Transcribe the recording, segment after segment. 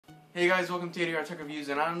Hey guys, welcome to ADR Tech Reviews,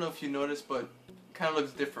 and I don't know if you noticed, but it kind of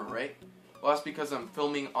looks different, right? Well, that's because I'm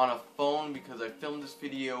filming on a phone, because I filmed this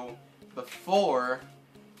video before,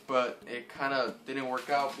 but it kind of didn't work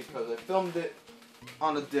out because I filmed it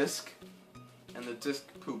on a disc, and the disc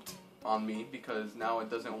pooped on me because now it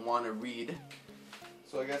doesn't want to read.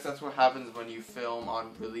 So I guess that's what happens when you film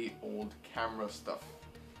on really old camera stuff.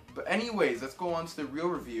 But anyways, let's go on to the real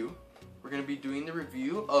review. We're going to be doing the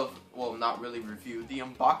review of, well, not really review, the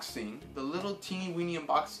unboxing, the little teeny weeny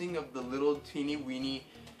unboxing of the little teeny weeny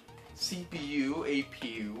CPU,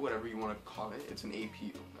 APU, whatever you want to call it. It's an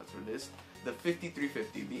APU, that's what it is. The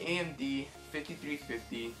 5350, the AMD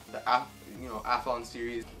 5350, the Athlon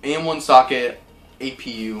series, AM1 socket,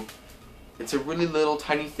 APU. It's a really little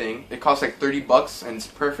tiny thing. It costs like 30 bucks and it's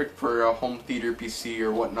perfect for a home theater PC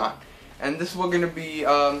or whatnot. And this is what we're going to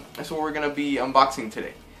be, unboxing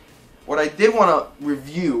today. What I did want to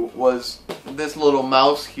review was this little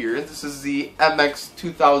mouse here. This is the MX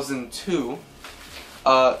 2002.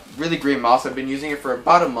 Really great mouse. I've been using it for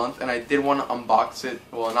about a month, and I did want to unbox it.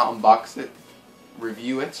 Well, not unbox it,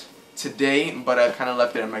 review it today, but I kind of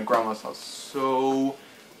left it at my grandma's house. So,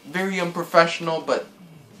 very unprofessional, but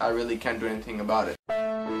I really can't do anything about it.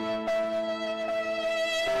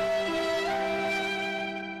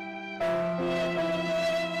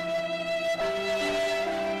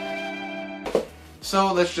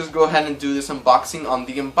 So let's just go ahead and do this unboxing on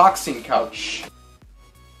the unboxing couch.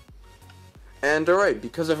 And alright,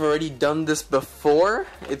 because I've already done this before,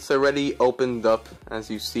 it's already opened up, as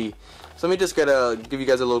you see. So let me just give you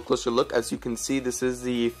guys a little closer look. As you can see, this is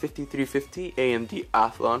the 5350 AMD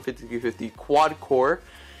Athlon 5350 quad-core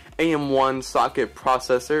AM1 socket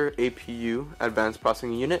processor, APU, Advanced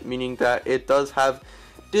Processing Unit, meaning that it does have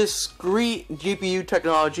discrete GPU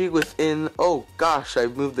technology within, oh gosh, I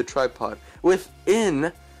moved the tripod,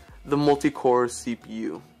 within the multi-core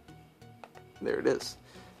CPU. There it is.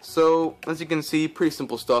 So, as you can see, pretty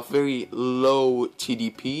simple stuff, very low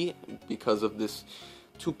TDP because of this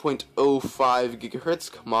 2.05 gigahertz,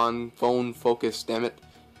 come on, phone, focus, damn it,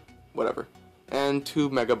 whatever. And 2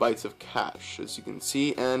 megabytes of cache, as you can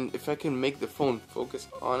see, and if I can make the phone focus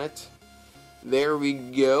on it, there we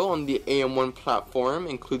go. On the AM1 platform,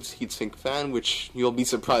 includes heatsink fan, which you'll be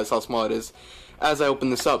surprised how small it is as I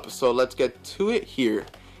open this up. So let's get to it here.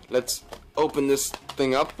 Let's open this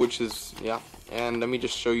thing up, which is, yeah, and let me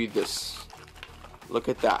just show you this. Look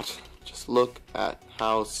at that. Just look at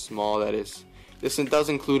how small that is. This does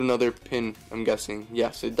include another pin, I'm guessing.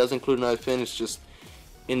 Yes, it does include another pin. It's just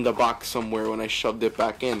in the box somewhere when I shoved it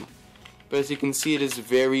back in. But as you can see, it is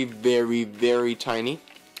very, very, very tiny.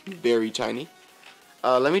 Very tiny.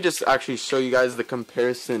 Let me just actually show you guys the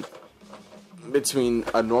comparison between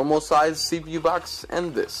a normal size CPU box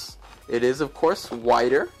and this. It is, of course,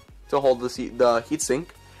 wider to hold the heatsink,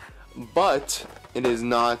 but it is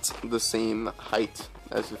not the same height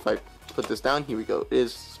as if I put this down. Here we go. It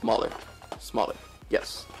is smaller. Smaller.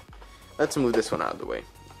 Yes. Let's move this one out of the way.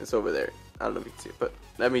 It's over there. I don't know if you can see it, but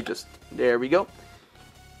let me just, there we go.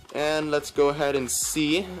 And let's go ahead and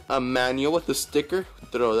see a manual with a sticker.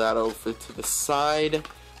 Throw that over to the side.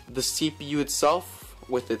 The CPU itself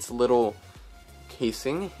with its little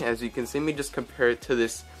casing. As you can see, let me just compare it to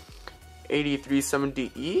this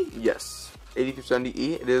 8370E. Yes,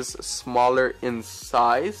 8370E. It is smaller in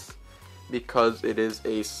size because it is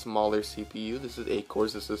a smaller CPU. This is 8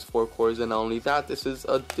 cores, this is 4 cores, and not only that, this is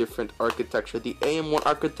a different architecture. The AM1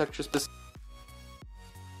 architecture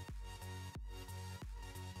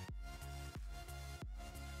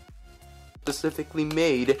specifically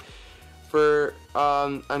made for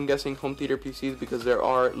I'm guessing home theater PCs, because there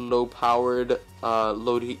are low powered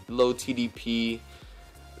low TDP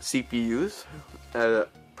CPUs,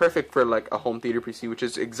 perfect for like a home theater PC, which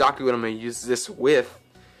is exactly what I'm going to use this with.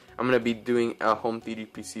 I'm going to be doing a home theater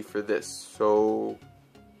PC for this, so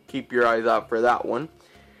keep your eyes out for that one.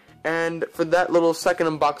 And for that little second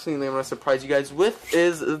unboxing that I'm going to surprise you guys with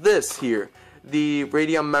is this here, the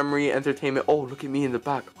Radeon Memory Entertainment. Oh, look at me in the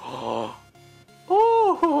back. Oh,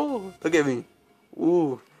 look at me.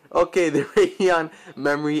 Ooh. Okay, the Radeon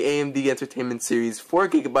Memory AMD Entertainment Series, 4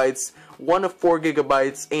 gigabytes, 1 of 4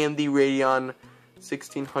 gigabytes, AMD Radeon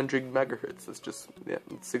 1600 megahertz. That's just, yeah,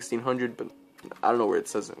 it's 1600, but I don't know where it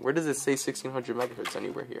says it. Where does it say 1600 megahertz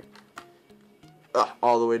anywhere here?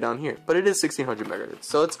 All the way down here. But it is 1600 megahertz.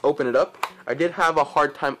 So let's open it up. I did have a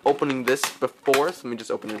hard time opening this before, so let me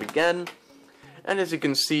just open it again. And as you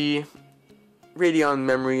can see, Radeon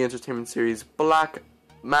Memory Entertainment Series,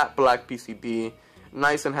 matte black PCB,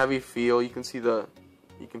 nice and heavy feel. You can see the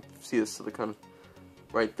silicone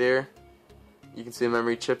right there. You can see the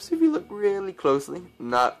memory chips if you look really closely.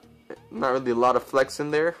 Not not really a lot of flex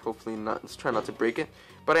in there. Hopefully not. Let's try not to break it.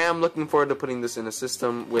 But I am looking forward to putting this in a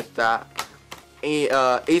system with that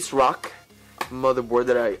Ace Rock motherboard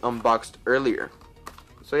that I unboxed earlier.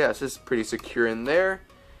 So yeah, this is pretty secure in there.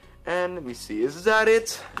 And let me see, is that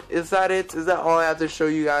it? Is that it? Is that all I have to show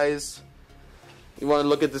you guys? You want to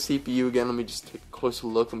look at the CPU again? Let me just take a closer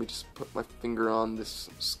look. Let me just put my finger on this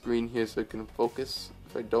screen here so I can focus.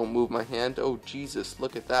 If I don't move my hand. Oh Jesus,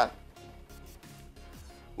 look at that.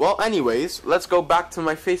 Well, anyways, let's go back to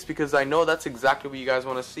my face because I know that's exactly what you guys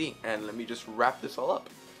want to see. And let me just wrap this all up.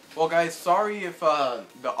 Well, guys, sorry if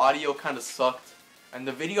the audio kind of sucked, and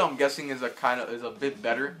the video I'm guessing is a bit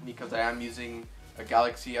better because I am using a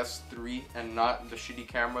Galaxy S3 and not the shitty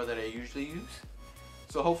camera that I usually use.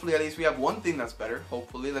 So hopefully at least we have one thing that's better.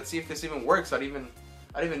 Hopefully, let's see if this even works. I don't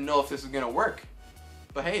even know if this is gonna work,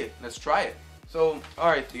 but hey, let's try it. So,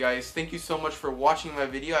 alright you guys, thank you so much for watching my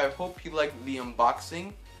video. I hope you liked the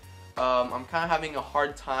unboxing. I'm kind of having a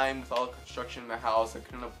hard time with all the construction in my house. I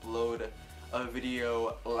couldn't upload a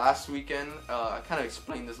video last weekend. I kind of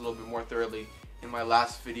explained this a little bit more thoroughly in my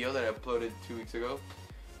last video that I uploaded 2 weeks ago.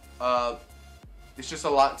 It's just a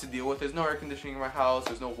lot to deal with. There's no air conditioning in my house.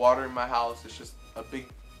 There's no water in my house. It's just a big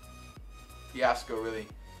fiasco, really.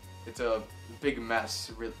 It's a big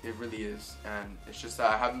mess. It really is. And it's just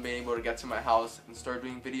that I haven't been able to get to my house and start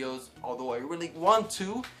doing videos, although I really want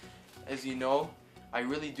to. As you know, I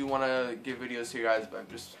really do want to give videos to you guys, but I'm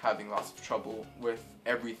just having lots of trouble with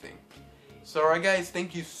everything. So alright guys,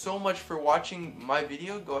 thank you so much for watching my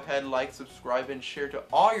video. Go ahead, like, subscribe, and share to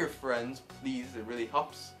all your friends, please. It really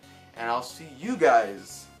helps. And I'll see you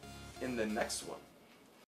guys in the next one.